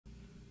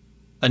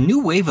A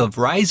new wave of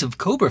Rise of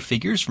Cobra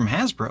figures from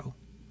Hasbro.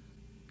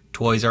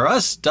 Toys R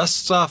Us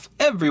dusts off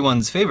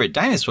everyone's favorite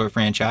dinosaur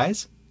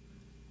franchise.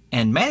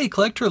 And Matty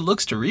Collector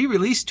looks to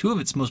re-release two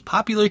of its most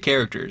popular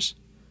characters.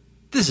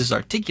 This is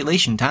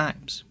Articulation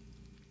Times.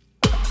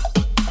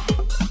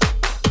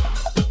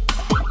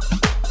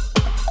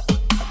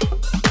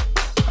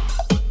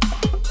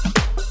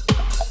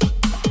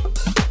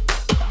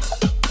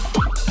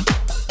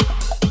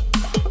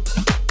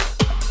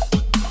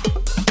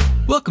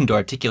 Welcome to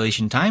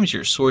Articulation Times,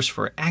 your source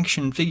for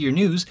action figure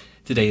news.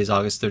 Today is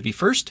August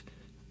 31st,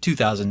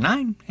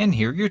 2009, and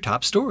here are your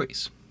top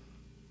stories.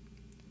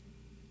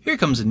 Here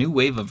comes a new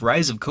wave of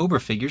Rise of Cobra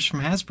figures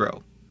from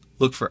Hasbro.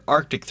 Look for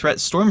Arctic Threat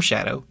Storm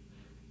Shadow,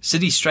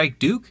 City Strike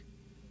Duke,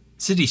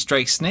 City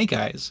Strike Snake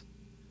Eyes,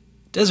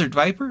 Desert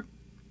Viper,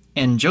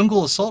 and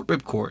Jungle Assault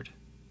Ripcord.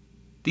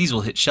 These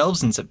will hit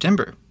shelves in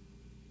September.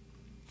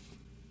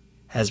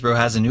 Hasbro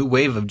has a new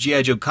wave of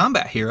G.I. Joe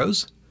combat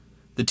heroes.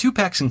 The two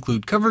packs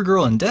include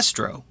CoverGirl and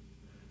Destro,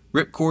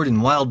 Ripcord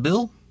and Wild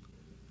Bill,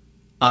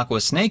 Aqua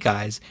Snake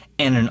Eyes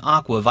and an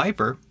Aqua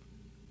Viper,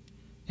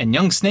 and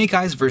Young Snake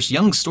Eyes vs.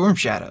 Young Storm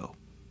Shadow.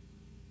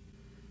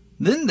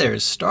 Then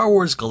there's Star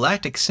Wars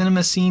Galactic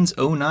Cinema Scenes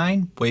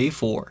 09 Wave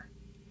 4.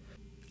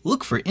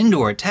 Look for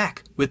Indoor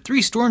Attack with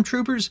 3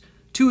 Stormtroopers,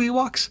 2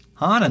 Ewoks,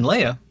 Han and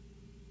Leia,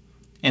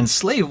 and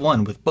Slave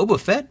 1 with Boba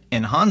Fett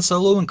and Han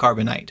Solo and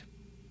Carbonite.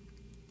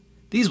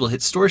 These will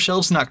hit store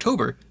shelves in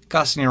October,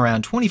 costing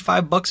around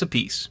 $25 a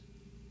piece.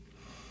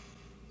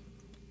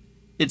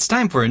 It's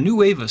time for a new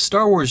wave of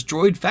Star Wars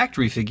Droid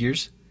Factory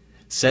figures.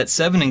 Set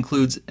 7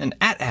 includes an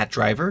AT-AT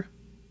driver,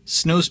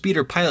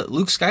 Snowspeeder pilot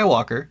Luke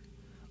Skywalker,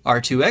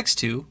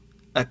 R2-X2,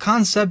 a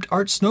concept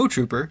art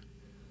snowtrooper,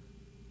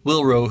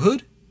 Wilro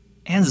Hood,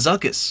 and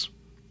Zuckuss.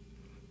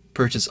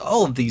 Purchase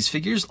all of these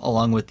figures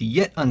along with the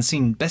yet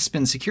unseen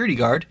Bespin security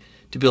guard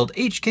to build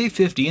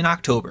HK50 in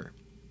October.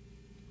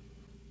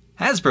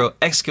 Hasbro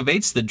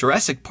excavates the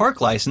Jurassic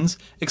Park license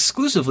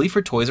exclusively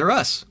for Toys R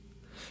Us.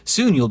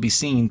 Soon you'll be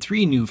seeing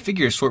 3 new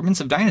figure assortments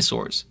of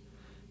dinosaurs.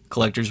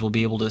 Collectors will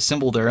be able to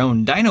assemble their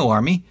own Dino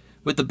Army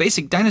with the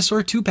basic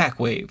dinosaur 2-pack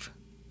wave.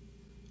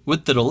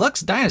 With the deluxe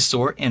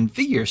dinosaur and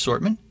figure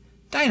assortment,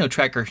 Dino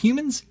Tracker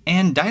humans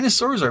and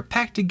dinosaurs are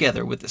packed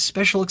together with a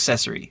special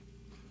accessory.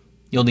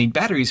 You'll need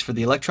batteries for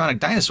the electronic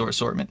dinosaur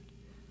assortment.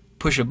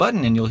 Push a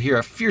button and you'll hear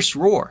a fierce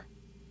roar.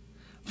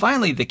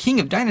 Finally, the King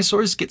of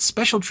Dinosaurs gets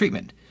special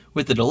treatment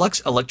with the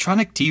deluxe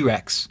electronic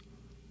T-Rex.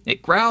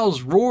 It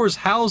growls, roars,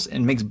 howls,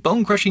 and makes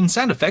bone-crushing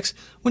sound effects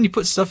when you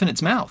put stuff in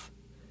its mouth.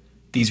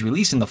 These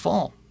release in the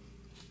fall.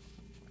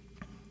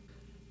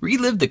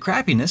 Relive the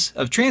crappiness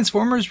of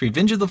Transformers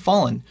Revenge of the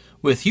Fallen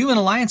with Human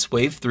Alliance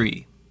Wave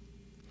 3.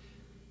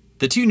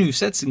 The 2 new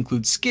sets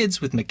include Skids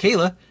with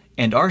Michaela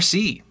and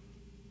RC,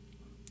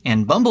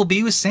 and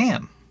Bumblebee with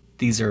Sam.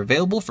 These are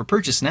available for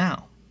purchase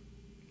now.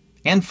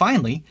 And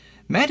finally,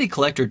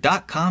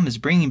 MattyCollector.com is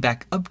bringing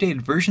back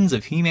updated versions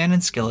of He-Man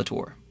and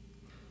Skeletor.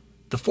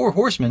 The 4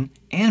 Horsemen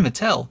and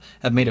Mattel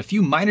have made a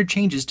few minor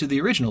changes to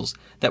the originals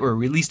that were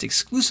released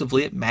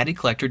exclusively at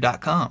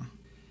MattyCollector.com.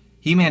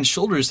 He-Man's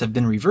shoulders have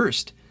been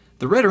reversed,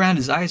 the red around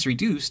his eyes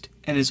reduced,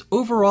 and his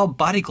overall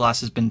body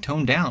gloss has been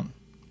toned down.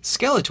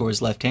 Skeletor's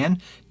left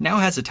hand now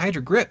has a tighter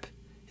grip,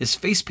 his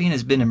face paint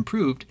has been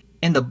improved,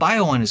 and the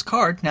bio on his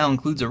card now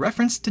includes a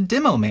reference to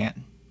Demo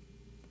Man.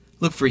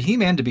 Look for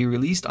He-Man to be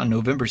released on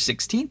November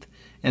 16th,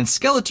 and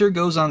Skeletor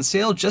goes on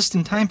sale just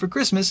in time for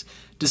Christmas,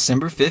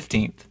 December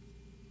 15th.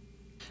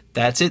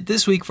 That's it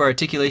this week for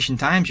Articulation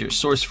Times, your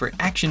source for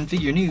action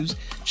figure news.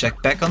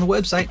 Check back on the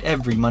website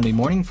every Monday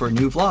morning for a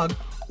new vlog,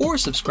 or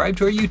subscribe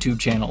to our YouTube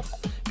channel.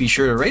 Be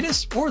sure to rate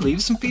us or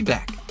leave some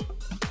feedback.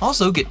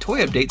 Also, get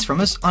toy updates from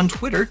us on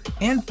Twitter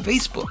and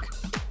Facebook.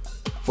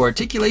 For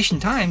Articulation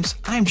Times,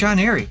 I'm John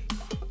Airy.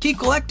 Keep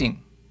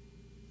collecting!